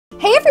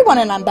everyone,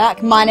 and I'm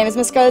back. My name is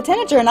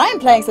MissScarletTanager, and I am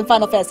playing some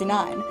Final Fantasy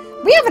IX.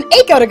 We have an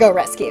Eiko to go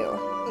rescue.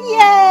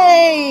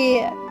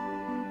 Yay!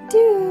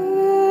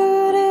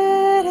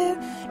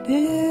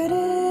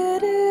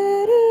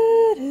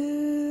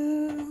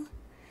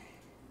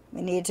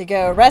 We need to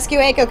go rescue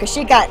Eiko because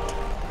she got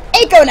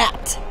Eiko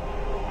napped.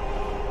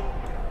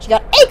 She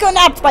got Eiko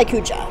napped by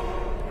Kuja.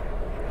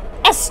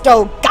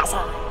 Esto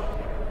Gaza.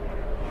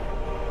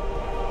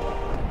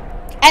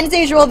 And as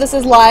usual, this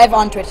is live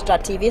on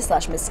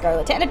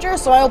twitch.tv/MissScarletTanager,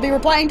 so I will be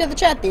replying to the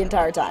chat the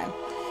entire time.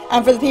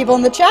 And for the people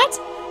in the chat,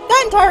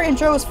 that entire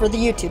intro is for the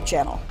YouTube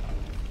channel.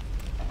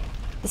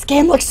 This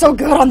game looks so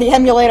good on the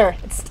emulator.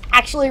 It's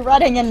actually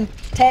running in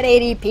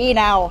 1080p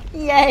now.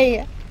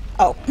 Yay!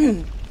 Oh,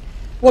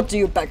 what do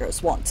you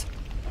beggars want?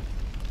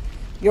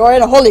 You're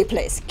in a holy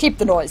place. Keep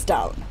the noise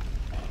down.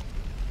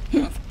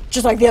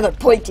 Just like the other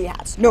pointy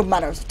hats. No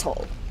manners at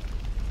all.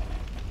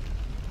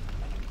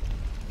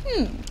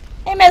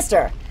 Hey,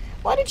 mister.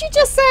 What did you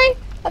just say?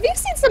 Have you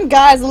seen some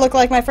guys that look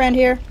like my friend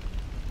here?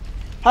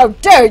 How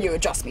dare you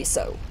address me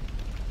so?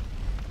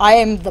 I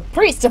am the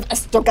priest of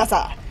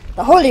Estogasa,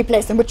 the holy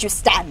place in which you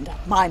stand.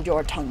 Mind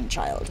your tongue,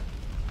 child.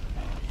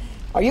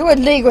 Are you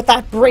in league with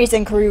that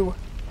brazen crew?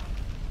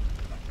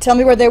 Tell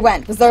me where they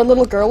went. Was there a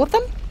little girl with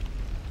them?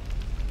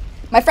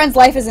 My friend's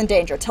life is in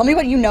danger. Tell me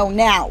what you know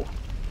now.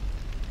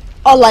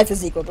 All life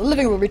is equal. The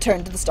living will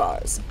return to the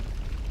stars.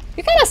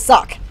 You kinda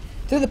suck.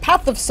 Through the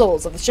path of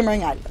souls of the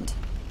Shimmering Island.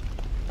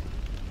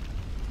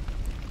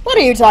 What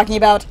are you talking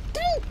about?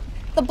 Didn't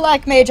the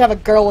Black Mage have a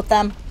girl with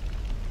them?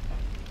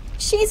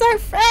 She's our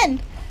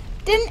friend.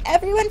 Didn't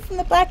everyone from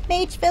the Black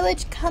Mage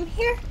village come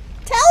here?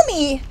 Tell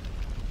me!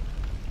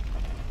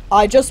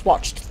 I just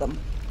watched them.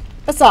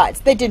 Besides,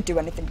 they didn't do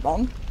anything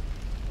wrong.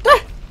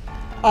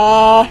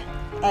 Well,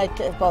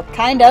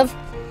 kind of.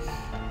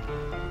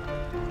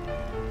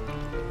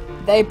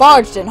 They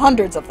barged in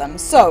hundreds of them,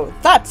 so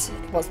that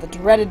was the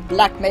dreaded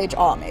Black Mage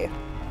army.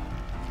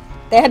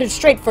 They headed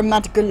straight for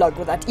Mount Gulug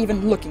without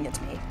even looking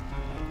at me.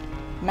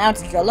 Mount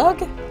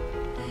Gulug?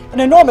 An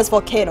enormous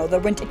volcano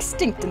that went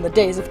extinct in the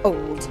days of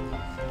old.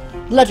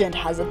 Legend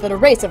has it that a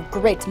race of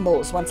great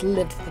moles once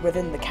lived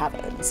within the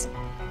caverns.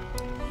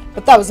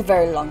 But that was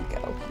very long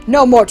ago.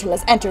 No mortal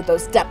has entered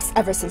those depths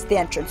ever since the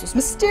entrance was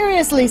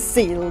mysteriously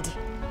sealed.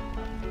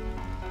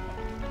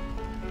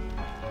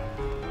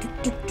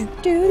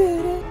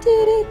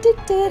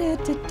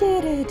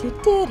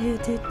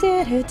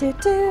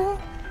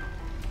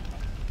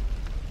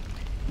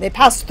 They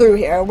passed through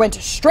here and went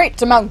straight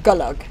to Mount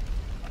Gulug.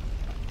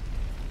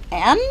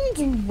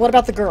 And what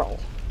about the girl?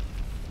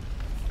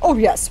 Oh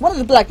yes, one of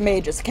the Black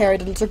Mages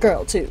carried a little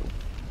girl too.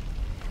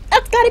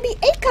 That's gotta be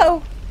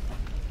Eiko!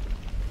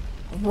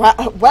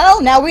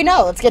 Well, now we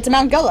know. Let's get to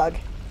Mount Gulug.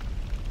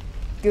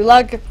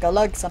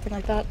 Gulug, something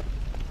like that.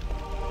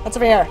 What's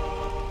over here?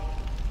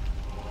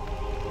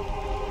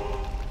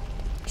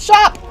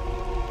 Shop!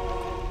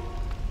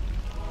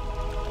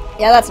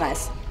 Yeah, that's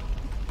nice.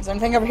 Is there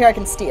anything over here I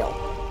can steal?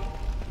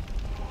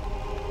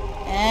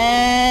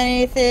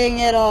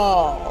 Anything at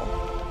all?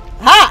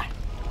 Ha!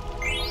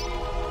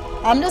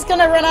 I'm just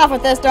gonna run off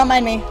with this, don't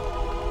mind me.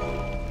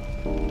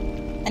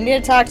 I need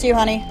to talk to you,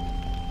 honey.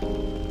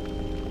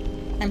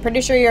 I'm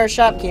pretty sure you're a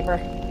shopkeeper.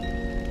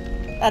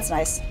 That's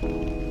nice.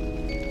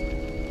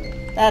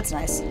 That's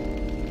nice.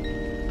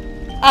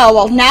 Oh,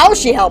 well, now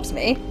she helps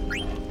me.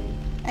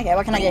 Okay,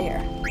 what can I get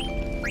here?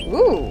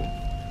 Ooh.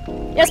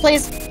 Yes,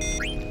 please.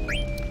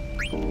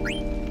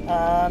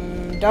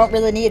 Don't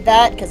really need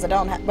that, because I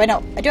don't have... Wait,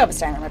 no. I do have a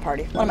stand in my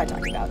party. What am I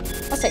talking about?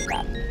 Let's take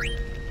that.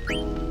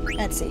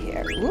 Let's see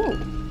here. Ooh.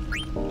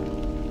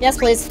 Yes,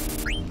 please.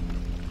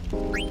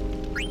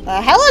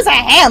 The hell is a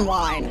hand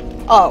line?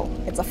 Oh,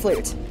 it's a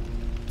flute.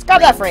 Let's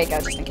grab that for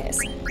Eiko, just in case.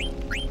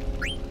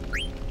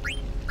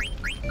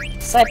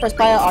 Cypress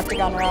Bio,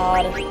 Octagon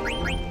Rod.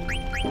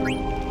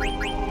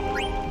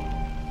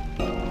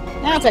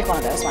 I'll take one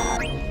of those, why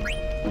not?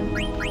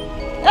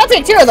 I'll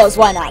take two of those,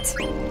 why not?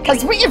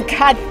 Because we've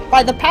got,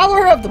 by the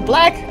power of the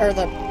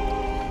the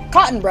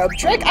cotton robe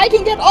trick, I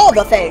can get all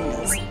the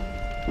things!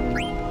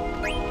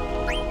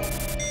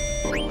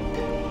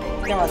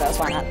 Get one of those,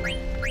 why not?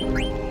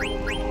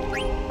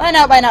 Why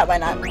not, why not, why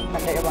not? I'm gonna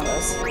take one of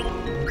those.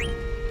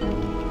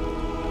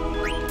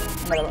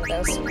 Another one of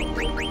those.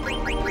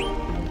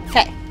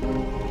 Okay.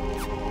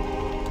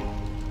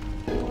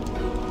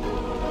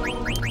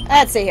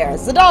 Let's see here.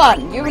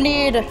 Zidane, you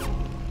need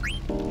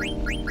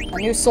a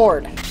new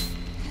sword.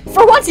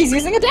 For once he's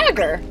using a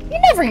dagger! He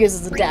never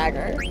uses a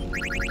dagger.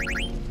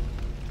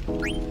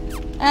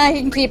 He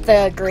can keep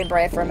the green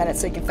beret for a minute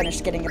so he can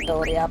finish getting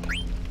ability up.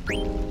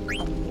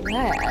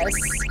 Unless...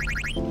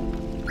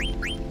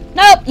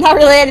 Nope! Not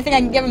really anything I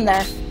can give him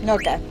there.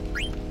 Okay.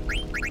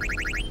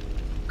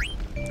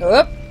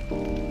 Oop.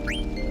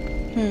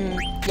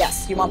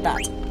 Yes, you want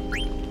that.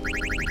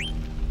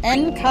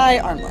 Enkai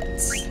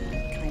armlets.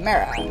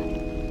 Chimera.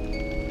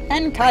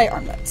 Enkai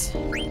armlet.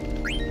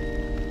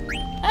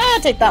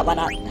 Take that, why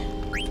not?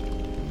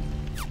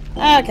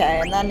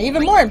 Okay, and then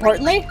even more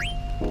importantly...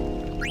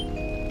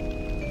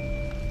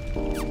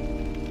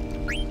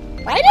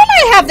 Why didn't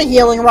I have the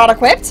healing rod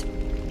equipped?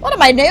 What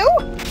am I, new?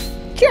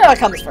 Kira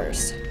comes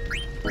first.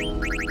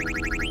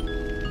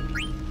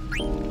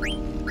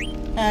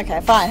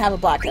 Okay, fine, have a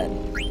black hood.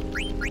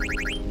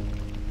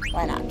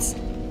 Why not?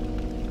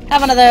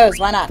 Have one of those,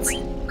 why not?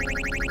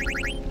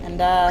 And,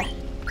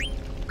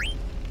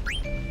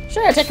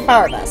 sure, take a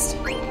power vest.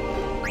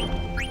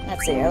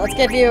 Let's see here, let's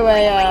give you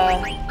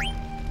a,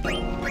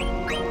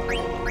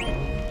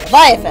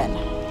 Leviathan.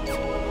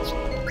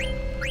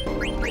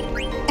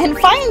 And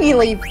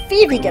finally,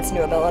 Phoebe gets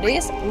new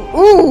abilities.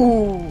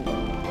 Ooh!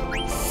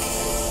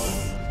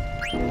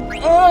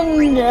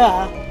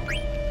 Yeah.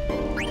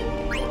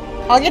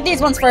 I'll get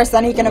these ones first,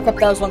 then he can equip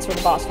those ones for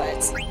the boss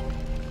fights.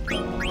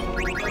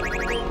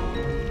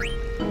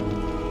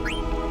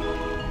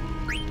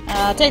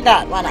 Take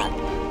that, why not?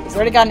 He's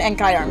already got an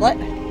Enkai armlet.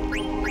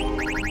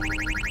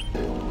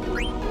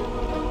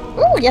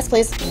 Ooh, yes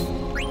please.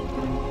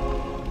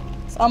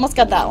 So almost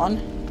got that one.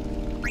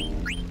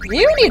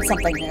 You need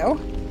something new.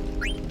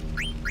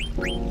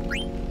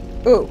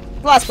 Ooh,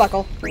 glass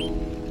buckle.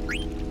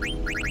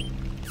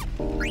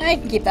 I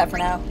can keep that for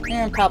now.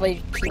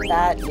 Probably keep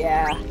that,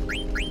 yeah.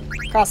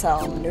 Cross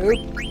helm, nope.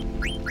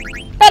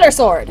 Better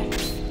sword!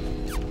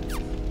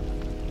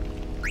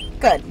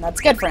 Good,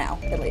 that's good for now,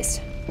 at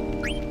least.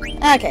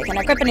 Okay, can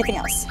I equip anything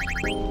else?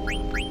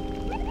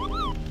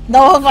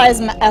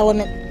 Nullifies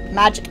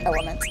magic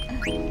element.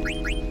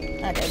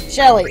 Okay,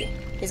 jelly.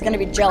 He's gonna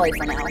be jelly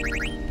for now.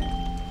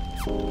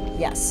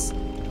 Yes.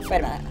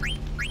 Wait a minute.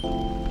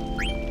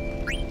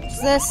 What's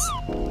this?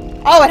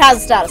 Oh, it has a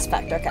status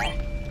effect, okay.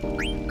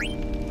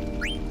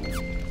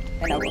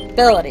 I know,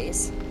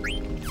 abilities.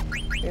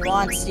 He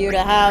wants you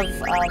to have,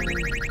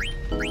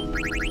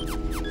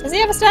 Does he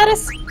have a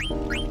status?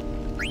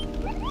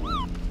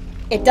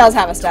 It does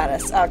have a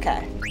status,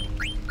 okay.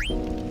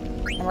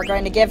 And we're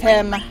going to give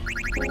him...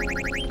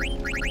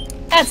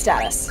 add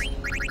status.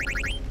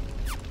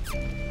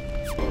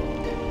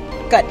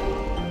 Good.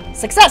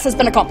 Success has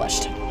been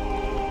accomplished.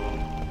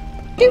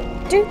 Do,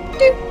 do,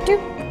 do, do.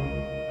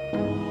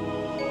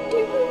 Do,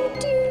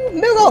 do.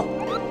 Moogle!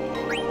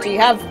 Do you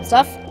have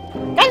stuff?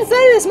 Got it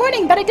this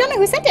morning, but I don't know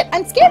who sent it.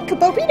 I'm scared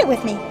Kubo read it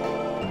with me.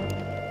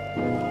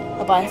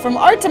 Bye-bye. From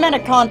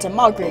Artemenicon to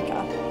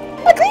Magrica.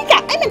 Magrica!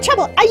 I'm in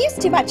trouble. I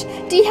used too much.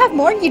 Do you have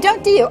more? You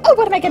don't, do you? Oh,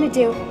 what am I gonna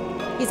do?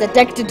 He's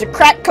addicted to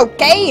crack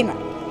cocaine!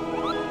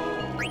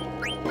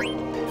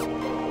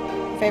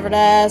 Favorite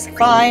desk.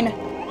 Fine.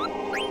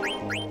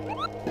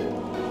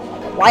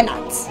 Why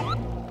not?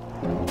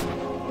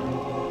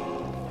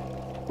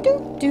 Do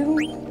do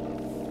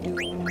do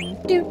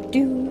do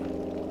do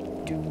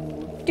do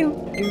do.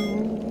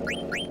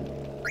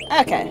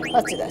 Okay,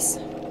 let's do this.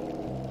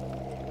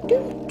 Do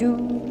do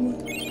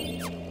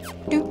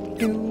do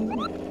do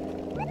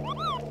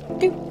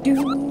do do.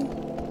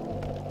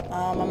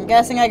 I'm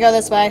guessing I go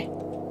this way.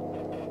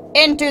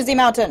 Into the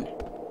mountain.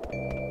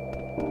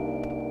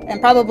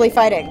 And probably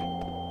fighting.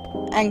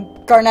 And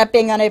Garnet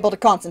being unable to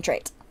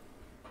concentrate.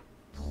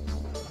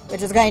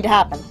 Which is going to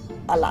happen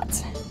a lot.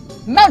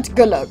 Mount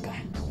Gulug.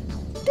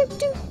 Do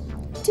do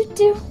do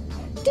do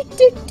do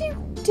do do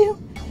do.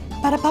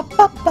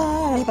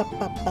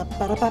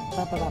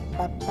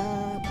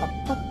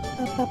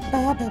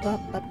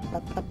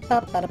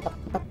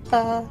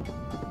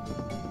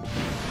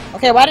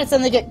 Okay, why did it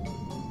suddenly get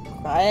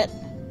quiet?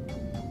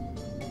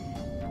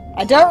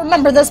 I don't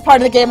remember this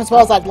part of the game as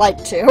well as I'd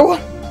like to.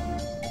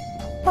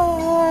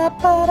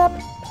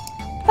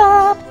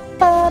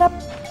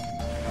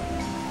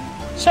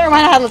 Sure,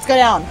 why not? Let's go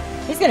down.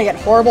 He's gonna get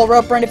horrible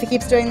rope burn if he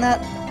keeps doing that.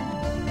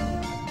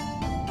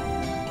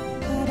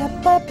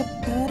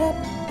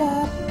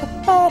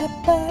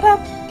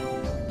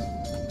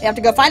 We have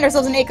to go find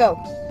ourselves an Eiko.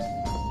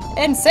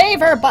 And save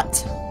her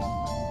butt.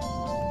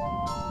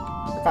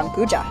 From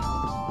Pooja.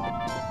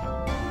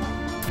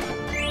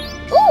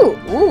 Ooh,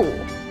 ooh.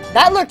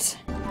 That looked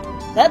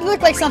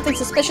like something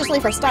suspiciously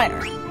for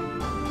Steiner.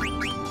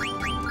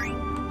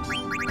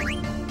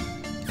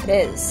 It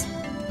is.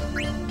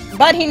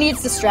 But he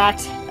needs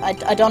distract.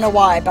 I don't know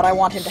why, but I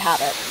want him to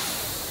have it.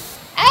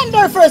 And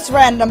our first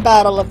random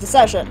battle of the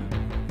session.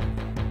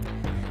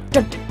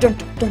 Dun dun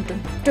dun dun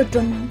dun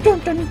dun dun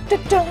dun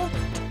dun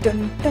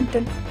dun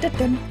dun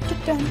dun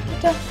dun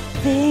dun.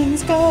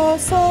 Things go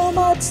so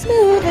much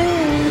smoother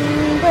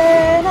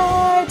when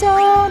I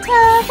don't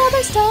have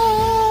other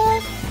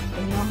stuff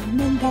on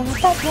in the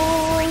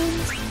background.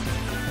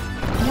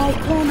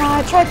 Like when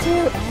I try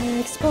to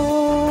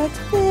export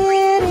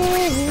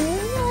videos.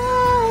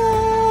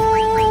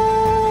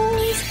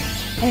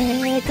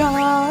 Hey,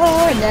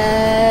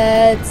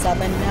 Garnet,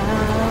 summon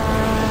now.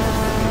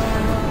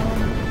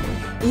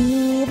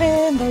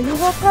 Even though you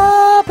will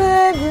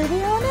probably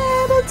be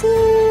unable to.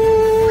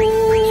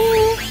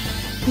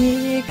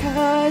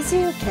 Because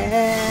you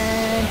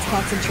can't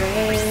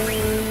concentrate.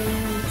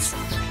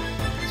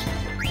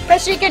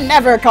 But she can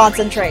never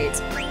concentrate.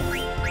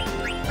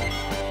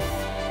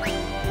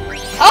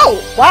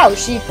 Oh, wow,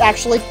 she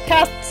actually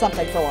cast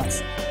something for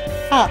once.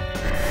 Huh.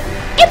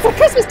 It's a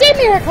Christmas Day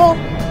miracle!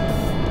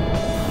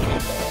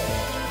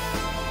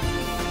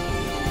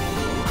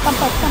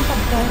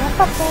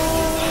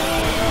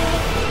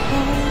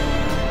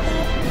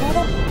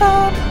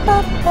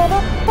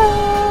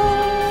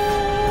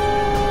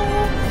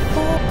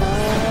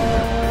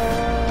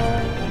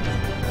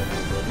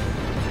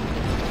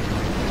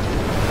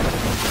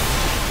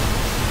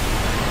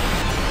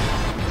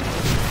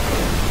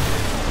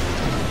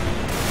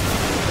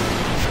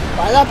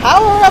 By the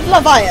power of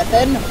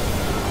Leviathan,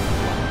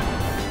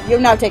 you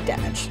now take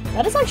damage.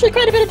 That is actually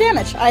quite a bit of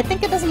damage. I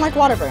think it doesn't like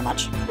water very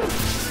much.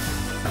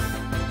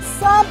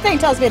 Something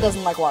tells me it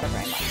doesn't like water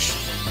very much.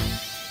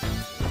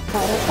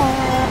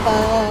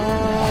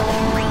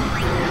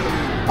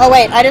 Oh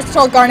wait, I just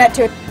told Garnet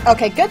to...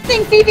 Okay, good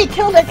thing Phoebe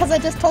killed it because I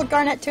just told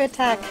Garnet to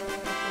attack.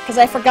 Because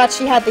I forgot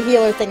she had the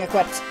healer thing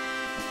equipped.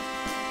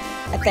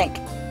 I think.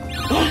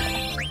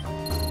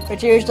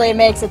 Which usually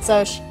makes it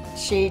so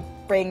she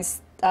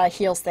brings...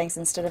 heals things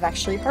instead of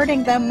actually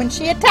hurting them when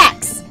she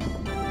attacks.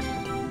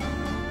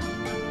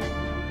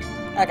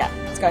 Okay,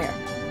 let's go here.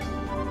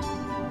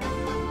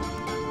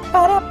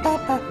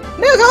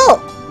 Moogle!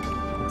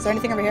 Is there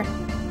anything over here?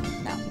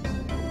 No.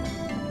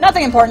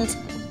 Nothing important.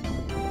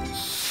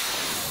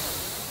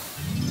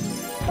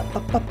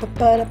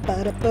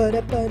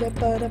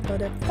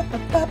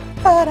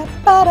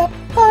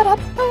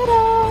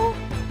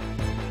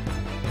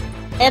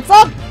 It's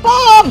a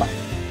bomb!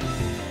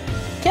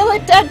 Kill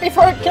it dead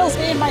before it kills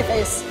me in my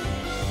face.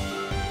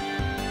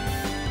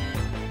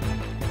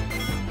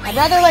 I'd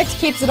rather like to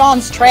keep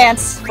Zidon's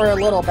trance for a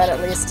little bit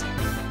at least.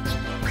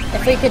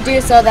 If we could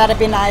do so, that'd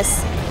be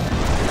nice.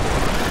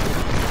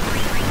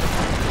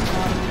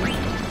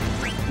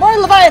 More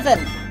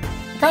Leviathan!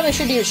 Probably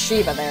should use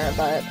Shiva there,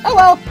 but oh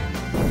well.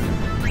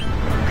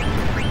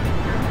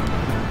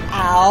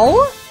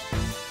 Ow!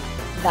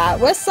 That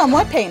was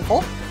somewhat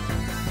painful.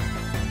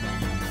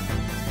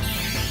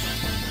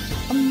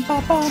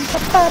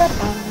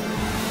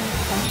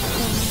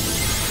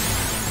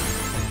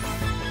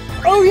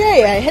 Oh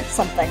yay, I hit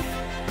something.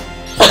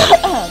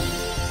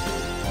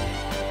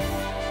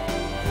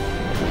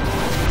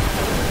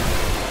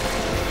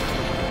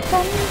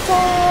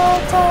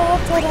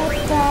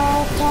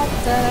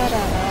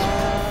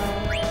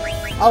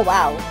 Oh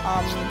wow,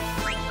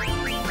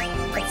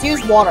 let's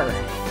use water.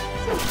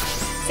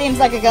 Seems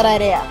like a good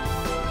idea.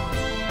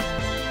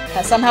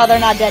 Because somehow they're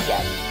not dead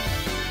yet.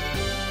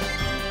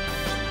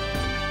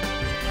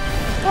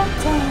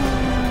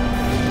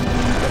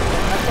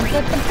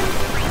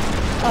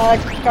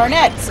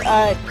 Garnet,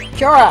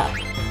 Cura,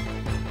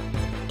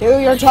 do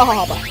your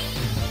job.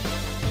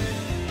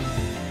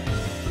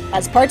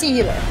 As party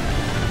healer.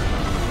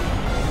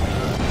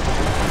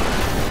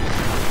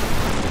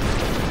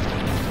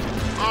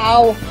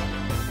 Ow.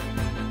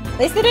 At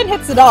least they didn't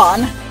hit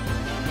Zidon.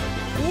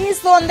 He's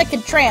the one that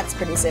could trance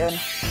pretty soon.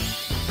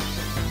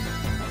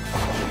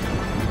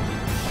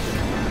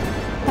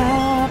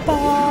 Ba,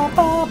 ba,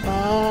 ba,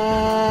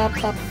 ba,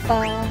 ba,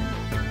 ba.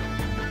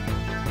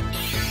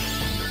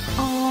 I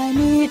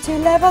need to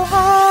level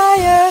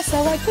higher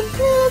so I can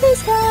kill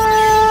these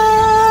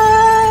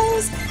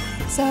guys,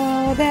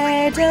 so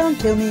they don't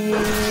kill me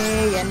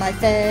in my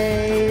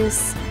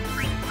face.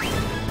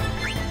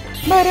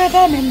 Murder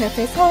them in their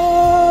face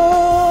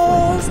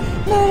holes.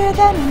 Murder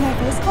them in their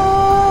face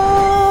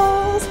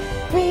holes.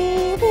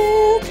 We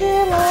will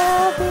kill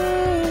all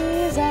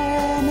these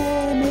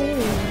enemies.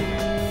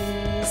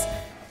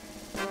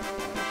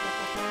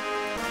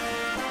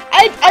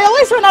 I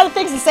always run out of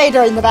things to say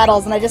during the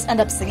battles, and I just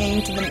end up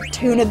singing to the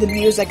tune of the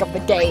music of the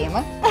game.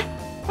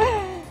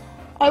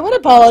 I would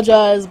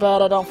apologize,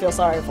 but I don't feel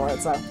sorry for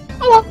it, so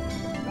oh well.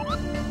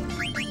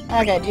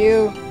 Okay,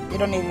 you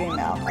don't need anything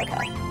now.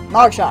 Okay.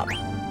 Log shop.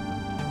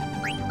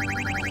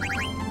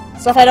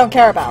 Stuff I don't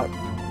care about.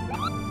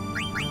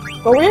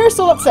 But we're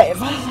still at save.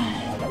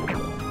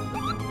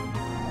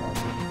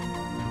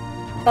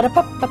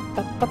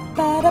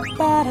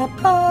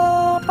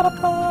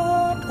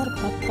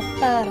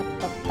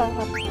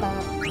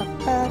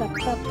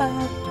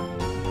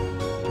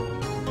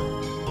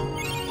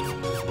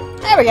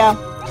 There we go.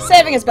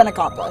 Saving has been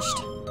accomplished.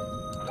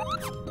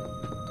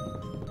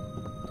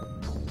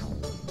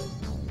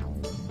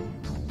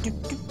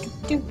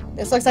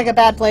 This looks like a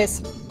bad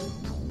place.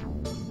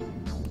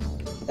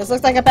 This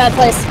looks like a bad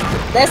place.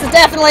 This is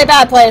definitely a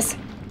bad place.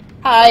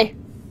 Hi.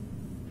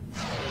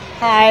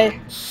 Hi.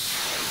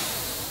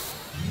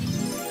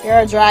 You're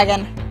a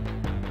dragon.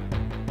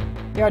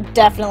 You're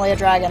definitely a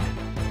dragon.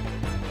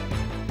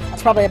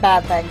 That's probably a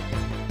bad thing.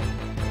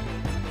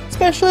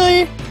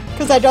 Especially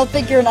because I don't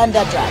think you're an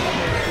undead dragon.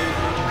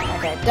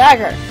 Okay,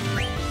 dagger.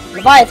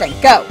 Leviathan,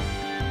 go.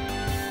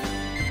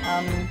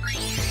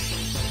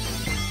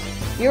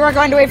 You are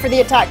going to wait for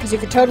the attack because you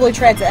could totally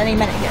trance at any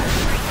minute here.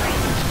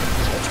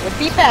 Would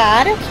be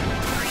bad.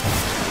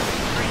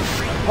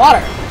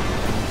 Water.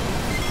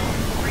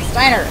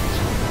 Steiner.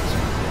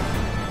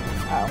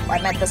 Oh, I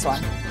meant this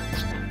one.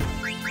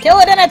 Kill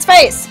it in its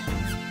face!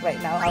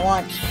 Wait, no, I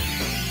want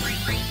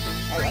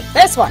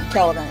this one.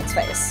 Kill it in its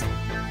face.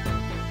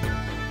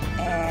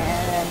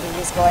 And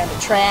he's going to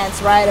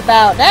trance right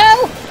about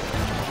now.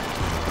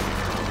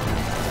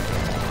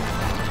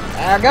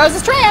 There goes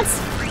his trance!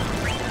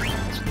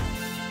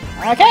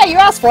 Okay, you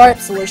asked for it.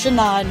 Solution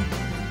 9.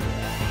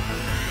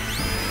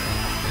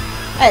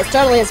 Hey, it's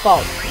totally his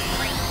fault.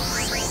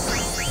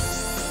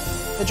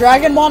 The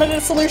dragon wanted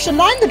a solution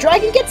 9, the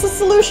dragon gets a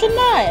solution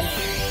 9!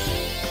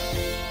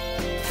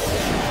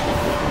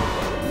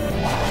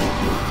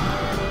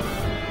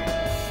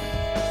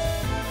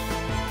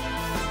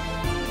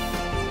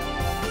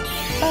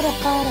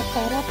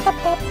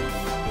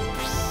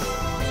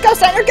 Go,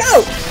 Steiner,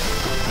 go!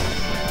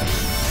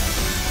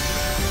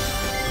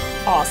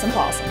 Awesome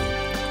possum.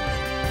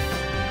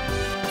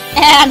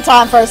 And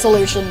time for a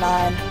solution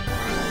 9.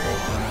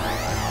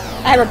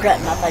 I regret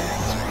nothing.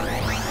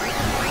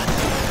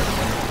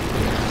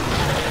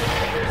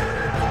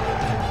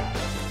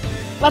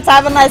 Let's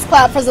have a nice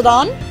clap for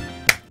Zidane.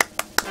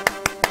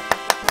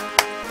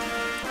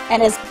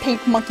 And his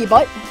pink monkey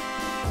butt.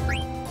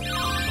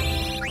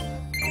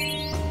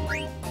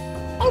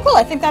 Oh cool,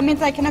 I think that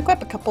means I can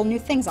equip a couple new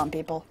things on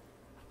people.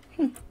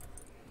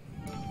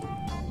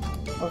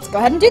 Let's go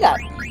ahead and do that.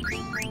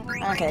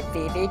 Okay,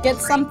 Phoebe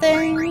gets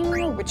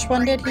something. Which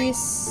one did he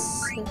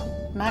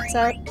max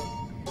out?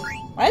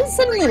 Why is it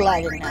suddenly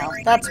lagging now?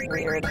 That's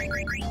weird.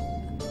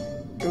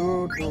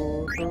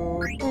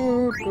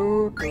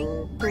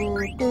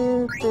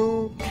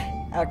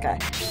 Okay,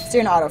 let's do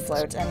an auto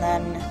float, and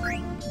then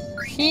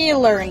he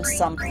learned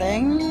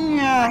something.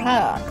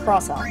 Aha,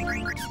 cross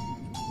helm.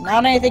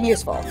 Not anything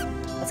useful.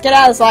 Let's get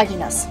out of this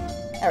lagginess.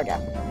 There we go.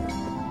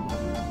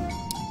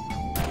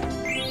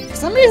 For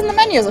some reason the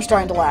menus are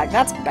starting to lag.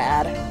 That's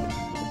bad.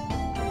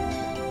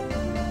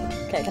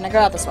 Okay, can I go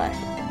out this way?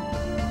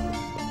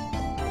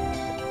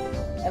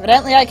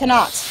 Evidently I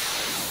cannot.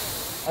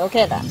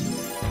 Okay then.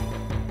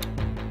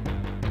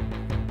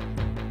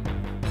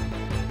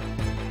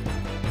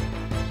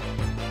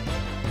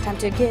 Time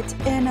to get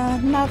in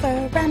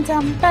another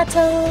random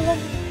battle.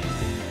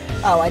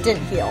 Oh, I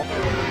didn't heal.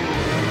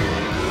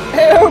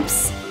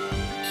 Oops!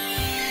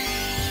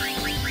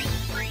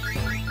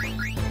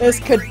 This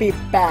could be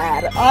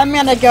bad. I'm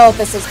gonna go with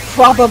this is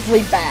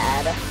probably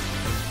bad.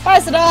 Bye,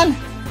 Zidane!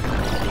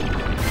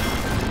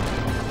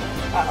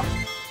 Uh-oh.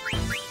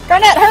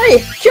 Garnet, hurry!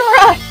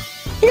 Cura!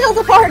 Heal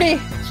the party!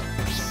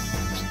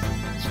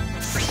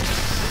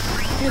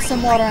 Use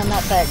some water on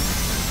that thing.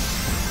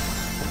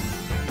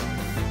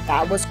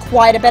 That was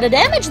quite a bit of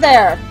damage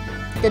there!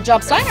 Good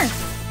job, Steiner!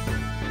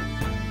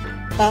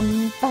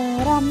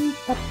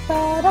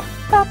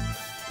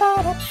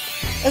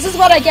 This is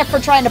what I get for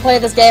trying to play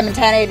this game in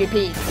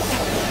 1080p.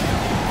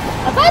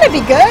 I thought it'd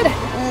be good.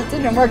 It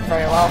didn't work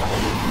very well.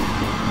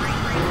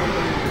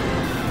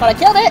 But I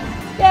killed it!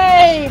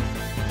 Yay!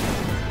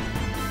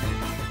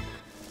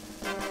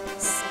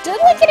 Still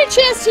didn't get a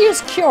chance to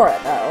use Cura,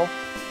 though.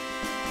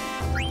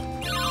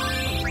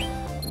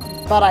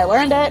 But I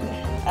learned it.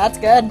 That's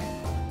good.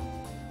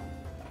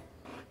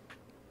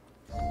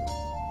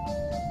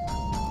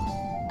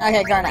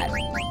 Okay, Garnet.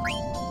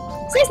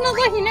 See, it's not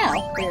like you now.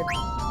 Weird.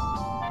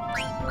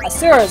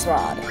 Asura's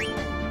Rod.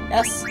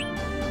 Yes.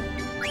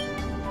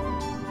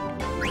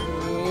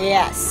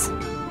 Yes.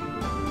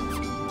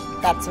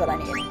 That's what I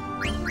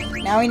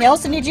need. Now we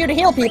also need you to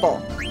heal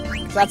people.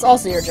 That's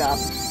also your job.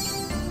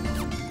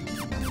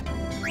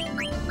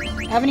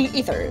 Have any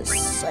ethers?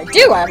 I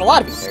do! I have a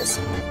lot of ethers.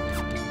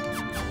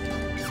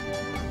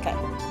 Okay.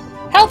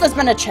 Health has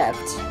been achieved.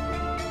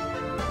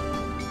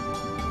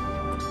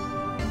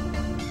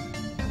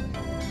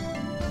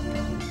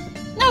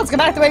 Now let's go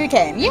back the way we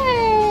came.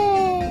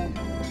 Yay!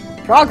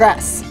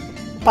 Progress.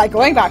 By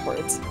going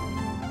backwards.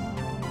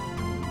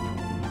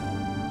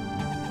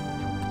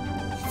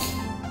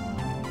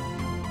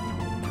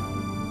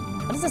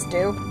 What does this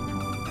do?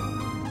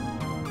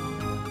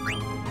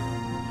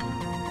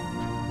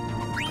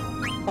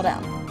 Hold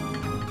down.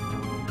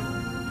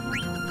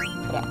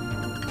 Hold down.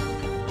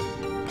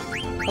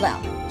 Hold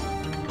down.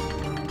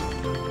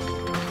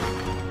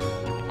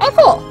 Oh,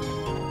 cool!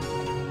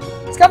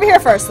 Let's go over here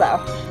first, though.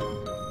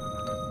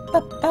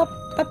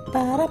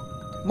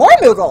 More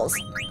Moogles!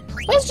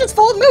 This place is just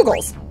full of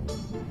Moogles.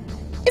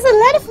 It's a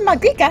letter from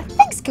Margrika.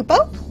 Thanks,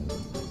 Kupo.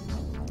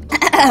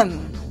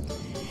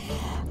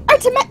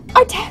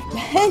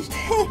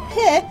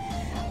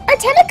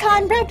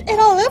 Artemicon wrote it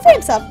all over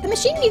himself. The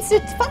machine needs to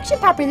function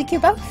properly,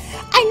 Kupo.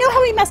 I know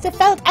how he must have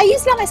felt. I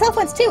used it on myself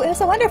once too. It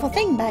was a wonderful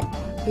thing, but...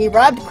 He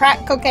rubbed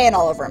crack cocaine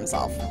all over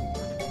himself.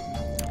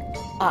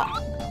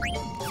 Ah.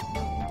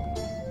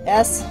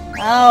 Yes?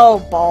 Oh,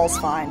 balls,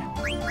 fine.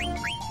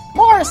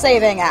 More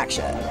saving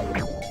action.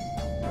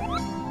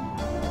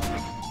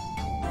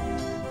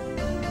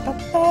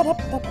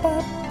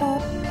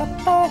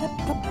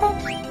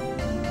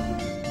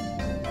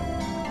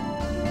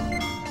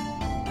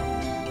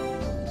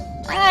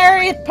 I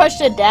already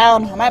pushed it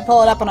down. I might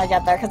pull it up when I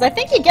get there, because I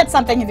think you get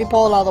something if you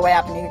pull it all the way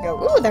up and you can go,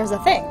 ooh, there's a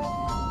thing.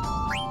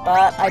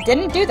 But I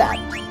didn't do that.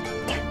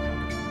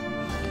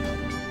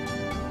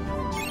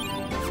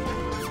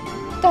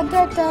 Da,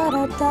 da, da,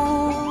 da, da.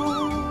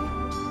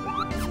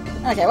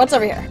 Okay, what's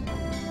over here?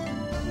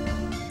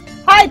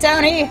 Hi,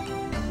 Tony!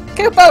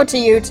 Kupo to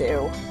you,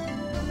 too.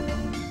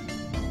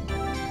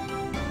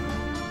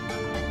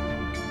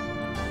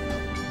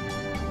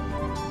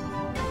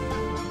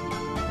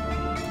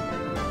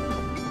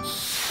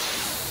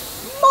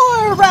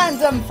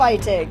 random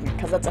fighting,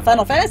 because it's a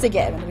Final Fantasy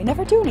game and we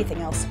never do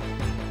anything else.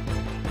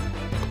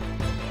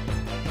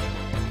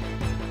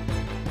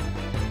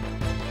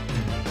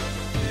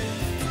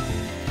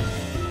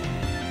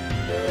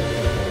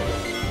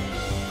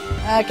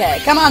 Okay,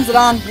 come on,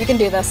 Zidane, you can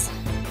do this.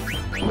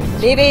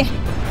 Vivi,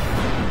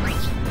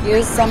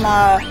 use some,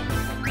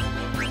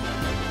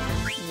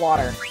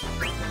 water.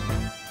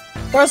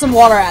 Throw some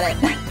water at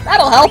it.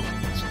 That'll help!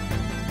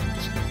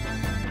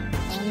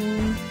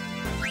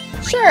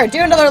 Sure, do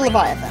another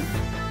Leviathan.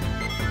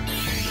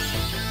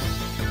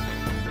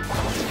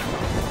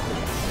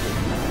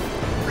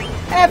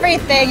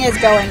 Everything is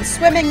going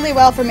swimmingly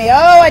well for me.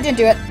 Oh, I didn't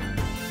do it.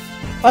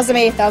 Wasn't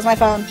me, that was my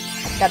phone.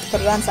 Got to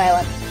put it on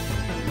silent.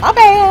 My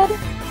bad!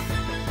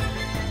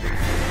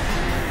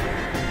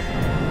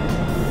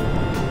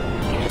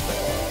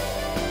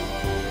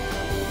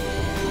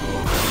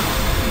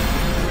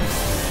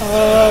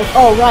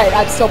 Oh right,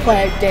 I'm still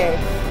playing a game.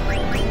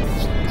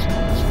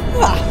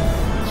 Ah.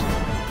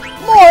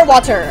 More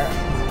water!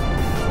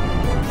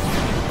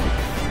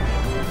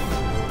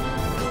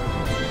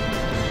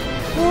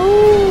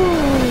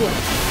 Ooh!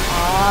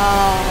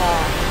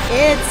 Ah,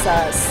 it's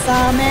a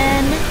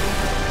summon,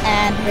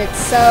 and it's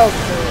so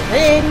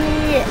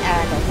pretty,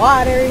 and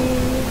watery,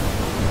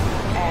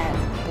 and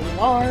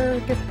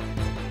blarg.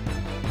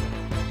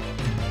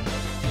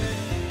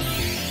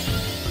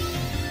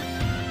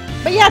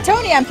 But yeah,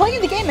 Tony, I'm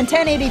playing the game in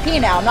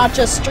 1080p now, not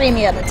just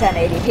streaming it in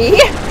 1080p.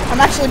 I'm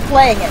actually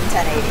playing it in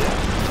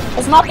 1080.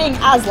 It's not being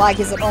as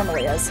laggy as it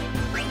normally is.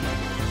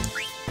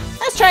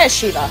 Let's try a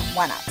Shiva.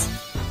 Why not?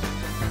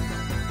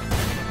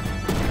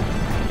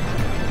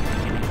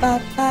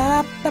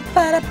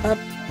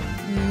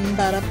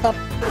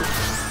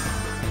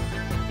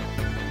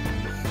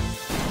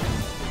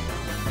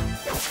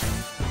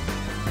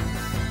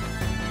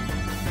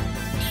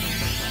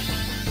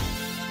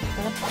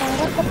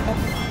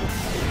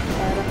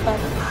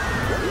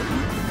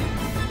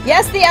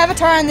 Yes, the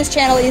avatar on this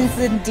channel is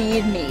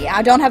indeed me.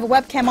 I don't have a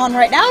webcam on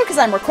right now because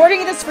I'm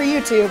recording this for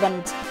YouTube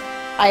and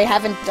I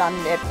haven't done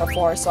it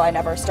before, so I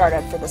never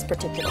started for this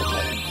particular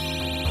game.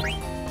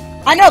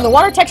 I know, the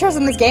water textures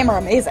in this game are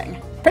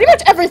amazing. Pretty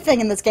much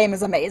everything in this game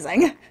is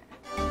amazing.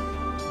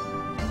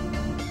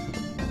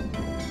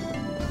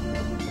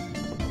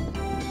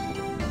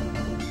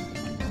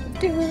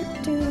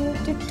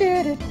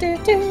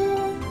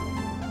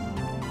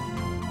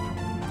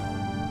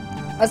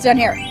 What's down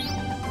here?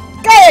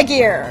 Gaia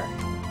gear!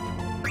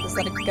 Is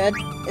that a good?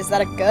 Is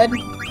that a good?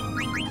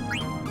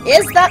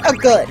 Is that a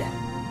good?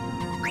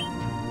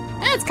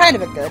 It's kind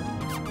of a good.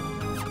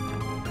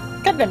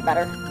 Could've been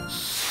better.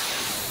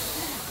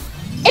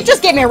 It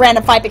just gave me a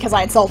random fight because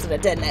I insulted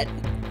it, didn't it?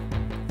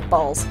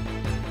 Balls.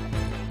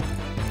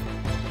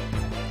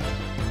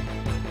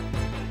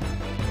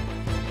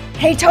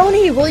 Hey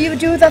Tony, will you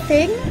do the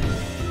thing?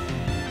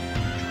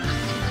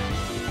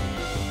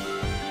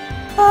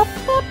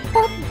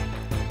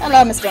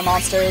 Hello, Mr.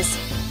 Monsters.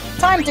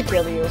 Time to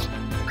kill you.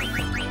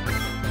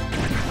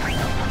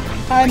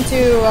 Time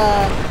to,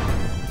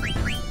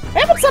 I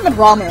haven't summoned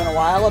Ramu in a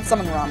while. Let's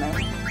summon Ramu.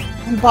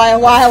 And by a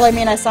while, I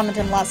mean I summoned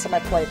him last time I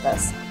played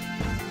this.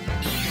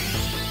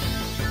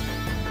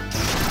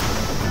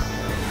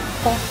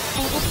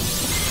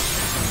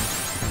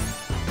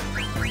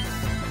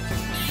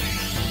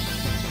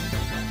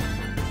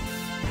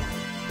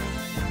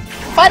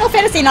 Final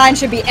Fantasy IX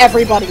should be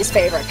everybody's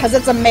favorite, because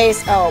it's a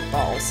maze- oh,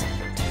 balls.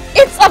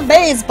 It's a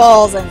maze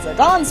balls and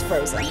Zidane's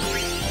frozen.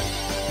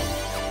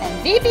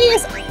 And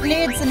Vivi's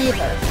needs an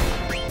ether.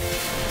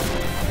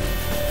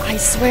 I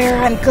swear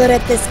I'm good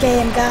at this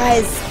game,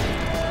 guys.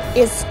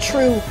 It's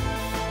true.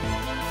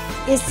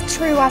 It's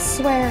true, I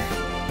swear.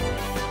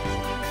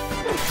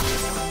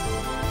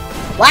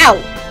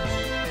 Wow.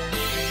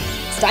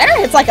 Steiner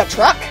hits like a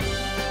truck.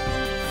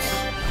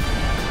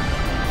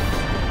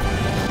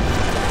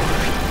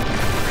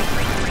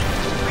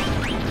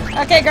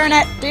 Okay,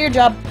 Garnet, do your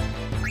job.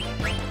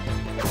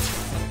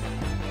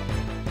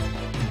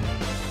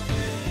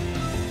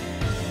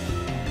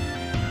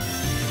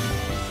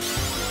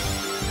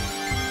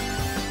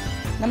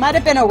 That might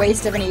have been a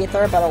waste of an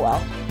ether, but oh well.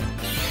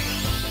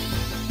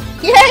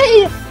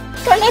 Yay!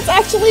 Garnet's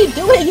actually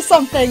doing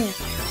something!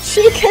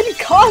 She can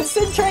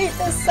concentrate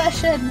this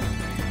session!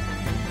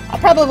 I'll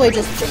probably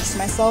just jinx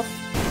myself.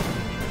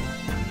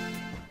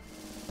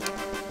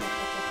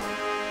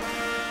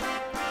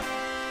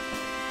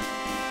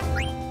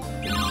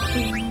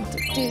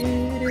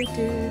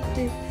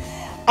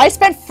 I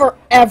spent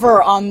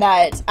forever on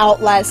that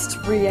Outlast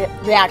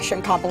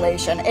reaction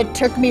compilation. It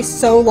took me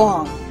so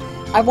long.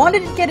 I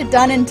wanted to get it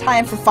done in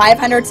time for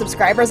 500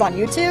 subscribers on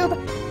YouTube,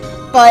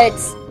 but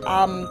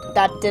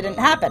that didn't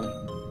happen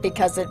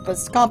because it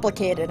was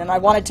complicated and I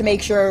wanted to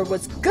make sure it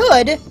was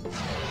good,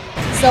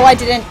 so I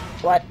didn't...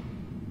 What?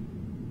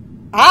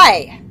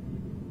 Hi!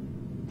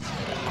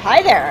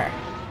 Hi there!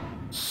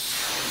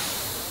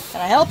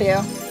 Can I help you?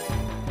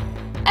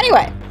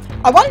 Anyway,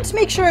 I wanted to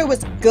make sure it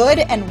was good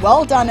and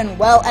well done and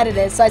well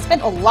edited, so I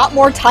spent a lot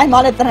more time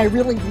on it than I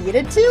really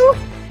needed to.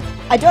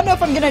 I don't know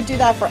if I'm gonna do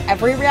that for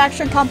every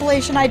reaction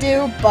compilation I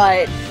do,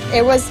 but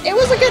it was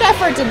a good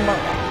effort in the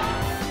moment.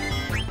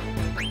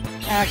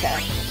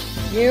 Okay.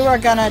 You are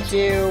gonna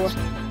do...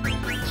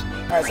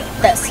 Where is it?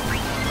 This.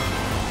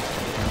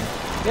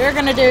 You're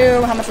gonna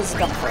do... How much is it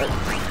gonna hurt?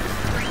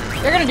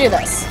 You're gonna do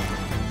this.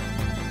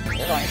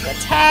 You're going to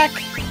attack.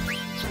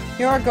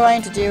 You're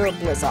going to do a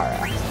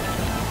Blizzara.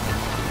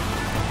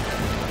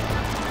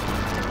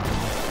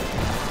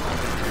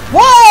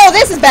 Whoa!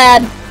 This is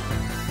bad!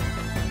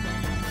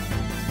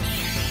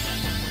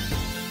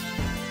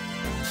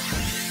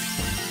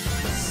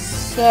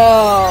 So...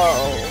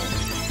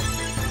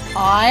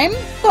 I'm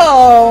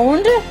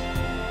boned.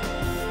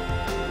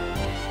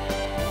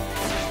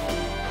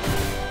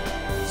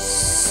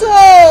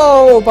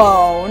 So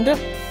boned.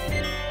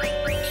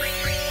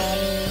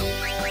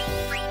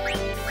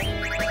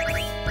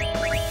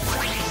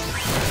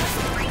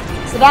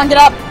 Zidane, get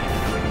up!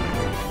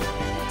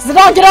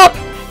 Zidane, get up!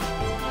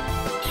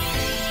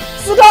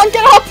 Zidane,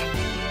 get up!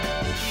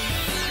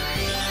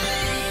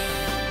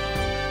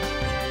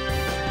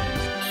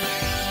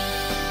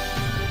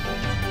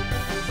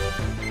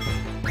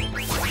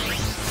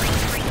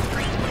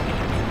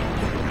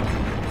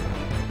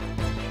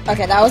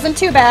 Okay, that wasn't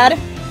too bad.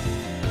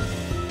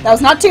 That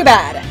was not too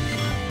bad.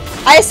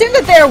 I assume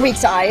that they're weak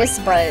to ice,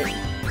 but...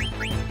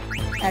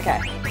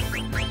 Okay.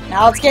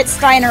 Now let's get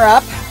Steiner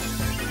up.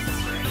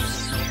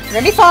 We're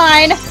gonna be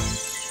fine.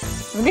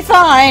 We're gonna be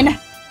fine.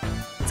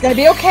 It's gonna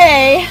be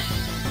okay.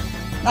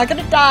 Not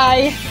gonna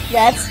die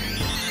yet.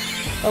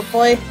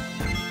 Hopefully.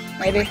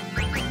 Maybe.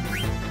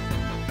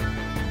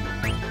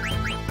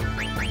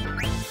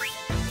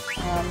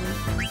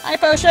 Hi,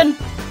 potion.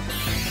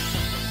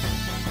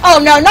 Oh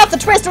no, not the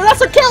twister! That's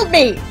what killed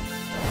me!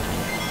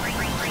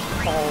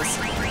 Balls.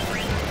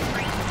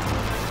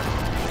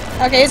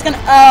 Okay, he's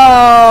gonna...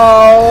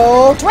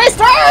 Oh!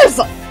 Twisters!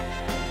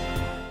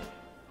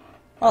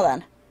 Well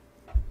then.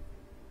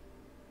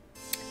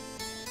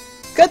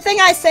 Good thing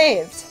I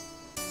saved.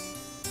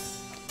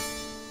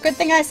 Good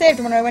thing I saved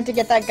when I went to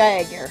get that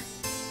Gaia gear.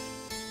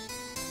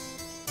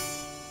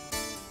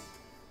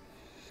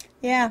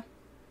 Yeah.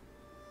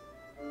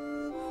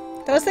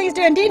 Those things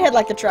do indeed hit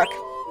like a truck.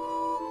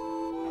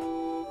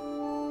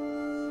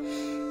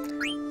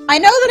 I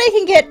know that I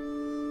can get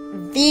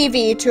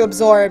Vivi to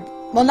absorb,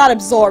 well not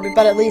absorb,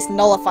 but at least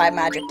nullify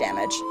magic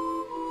damage.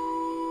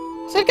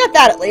 So I've got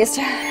that at least.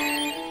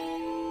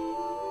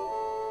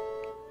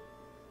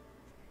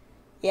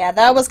 Yeah,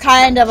 that was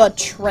kind of a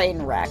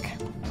train wreck.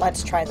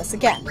 Let's try this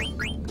again.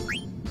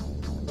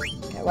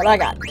 Okay, what do I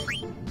got?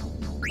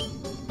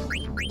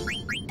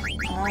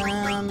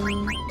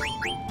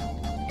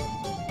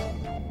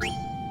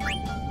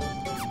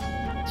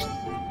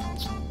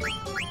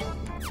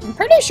 I'm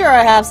pretty sure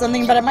I have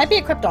something, but it might be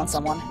equipped on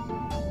someone.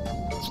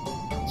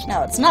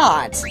 No, it's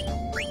not.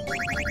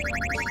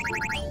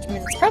 Which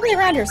means it's probably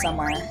around here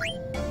somewhere.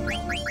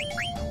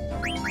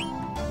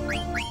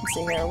 Let's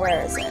see here,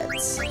 where is it?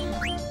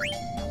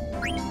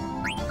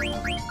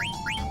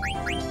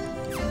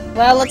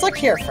 Well, let's look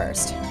here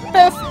first.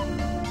 Poof!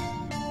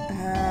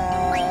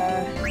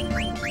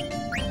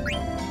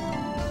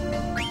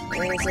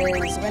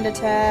 Raises wind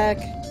attack.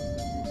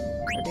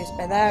 Reduced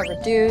by that,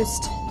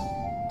 reduced.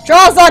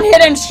 Draws on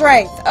hidden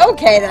strength!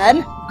 Okay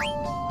then.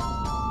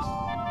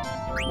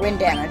 Wind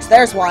damage,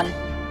 there's one.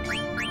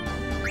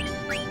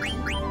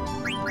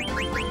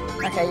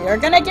 Okay, you're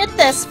gonna get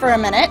this for a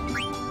minute.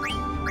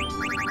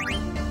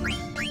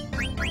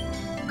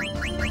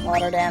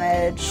 Water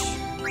damage.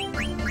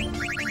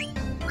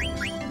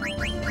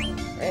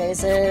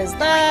 Raises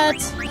that.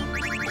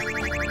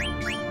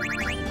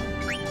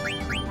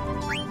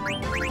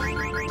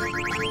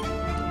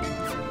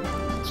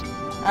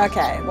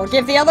 Okay, we'll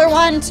give the other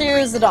one to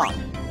Zidane.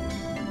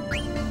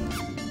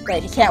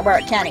 Wait, he can't wear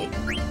it, can he?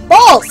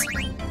 Balls!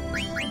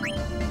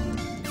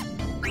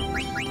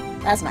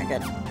 That's not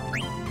good.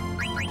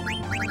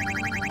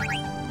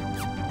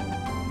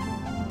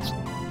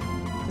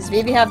 Does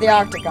Vivi have the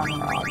Octagon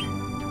Rod?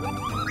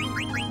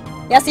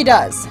 Yes, he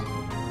does.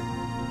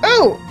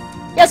 Ooh!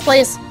 Yes,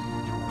 please!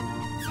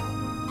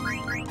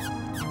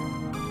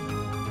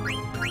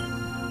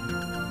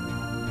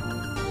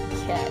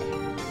 Okay.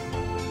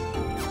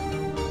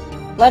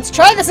 Let's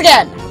try this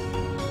again!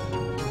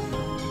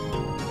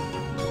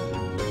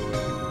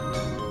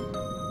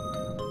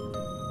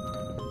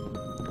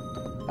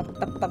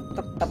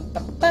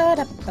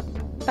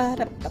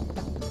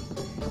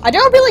 I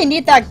don't really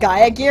need that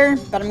Gaia gear,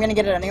 but I'm gonna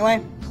get it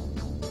anyway.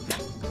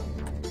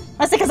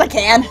 That's because I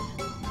can.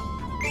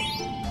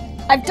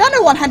 I've done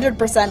a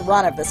 100%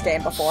 run of this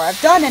game before. I've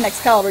done an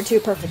Excalibur 2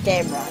 perfect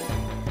game run.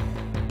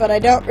 But I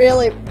don't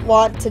really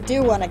want to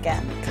do one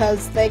again,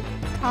 because they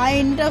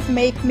kind of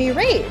make me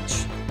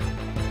rage.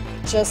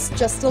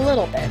 Just a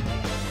little bit.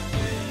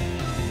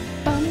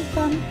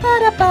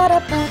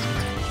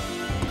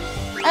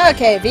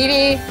 Okay,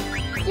 Vivi.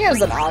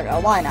 Use an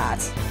Aga, why not?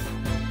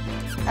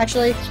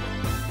 Actually,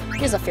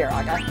 use a Fear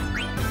Aga.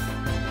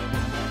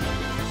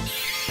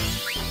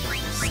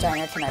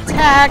 Steiner can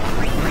attack.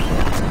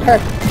 Her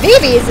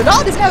Vivi's and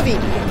all these no Vivi.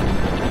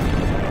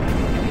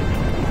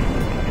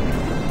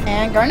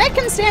 And Garnet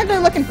can stand there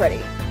looking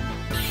pretty.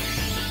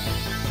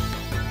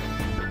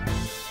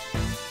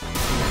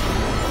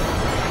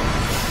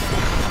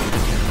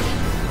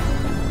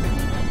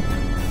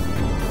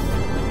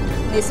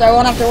 At least I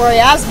won't have to worry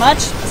as much.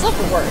 I still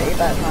have to worry,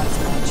 but not as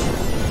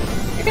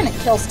much. You're gonna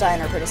kill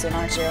Steiner pretty soon,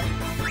 aren't you?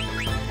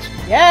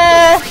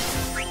 Yeah!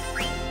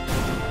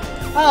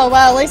 Oh,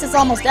 well, at least it's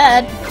almost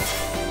dead.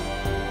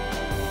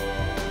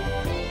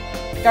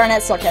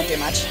 Garnet still can't do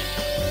much.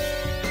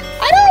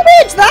 I don't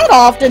rage that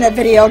often at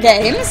video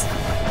games!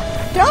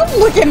 Don't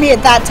look at me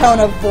at that tone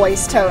of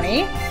voice,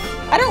 Tony.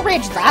 I don't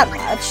rage that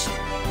much.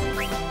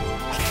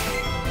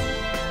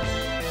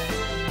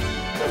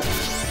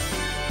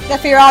 The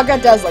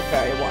Firaga does look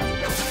very warm.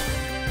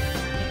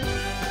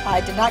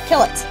 I did not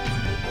kill it.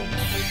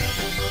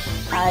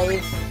 I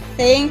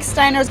think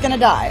Steiner's gonna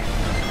die.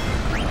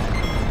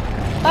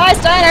 Bye,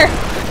 Steiner!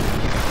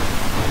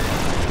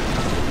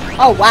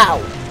 Oh, wow.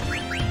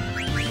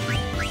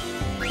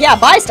 Yeah,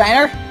 bye,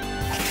 Steiner!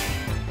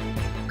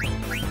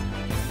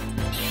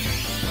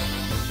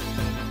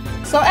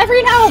 So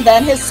every now and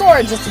then, his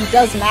sword just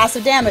does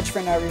massive damage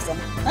for no reason.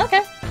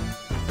 Okay.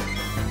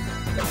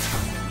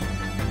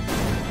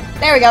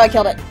 There we go, I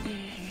killed it.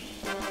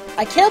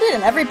 I killed it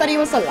and everybody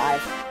was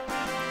alive.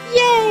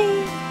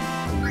 Yay!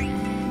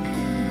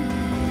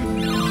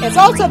 It's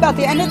also about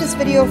the end of this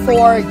video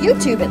for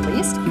YouTube, at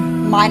least.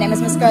 My name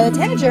is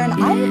MissScarletTanager, and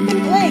I have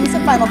been playing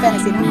some Final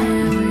Fantasy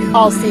IX.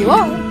 I'll see you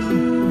all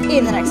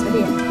in the next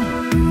video.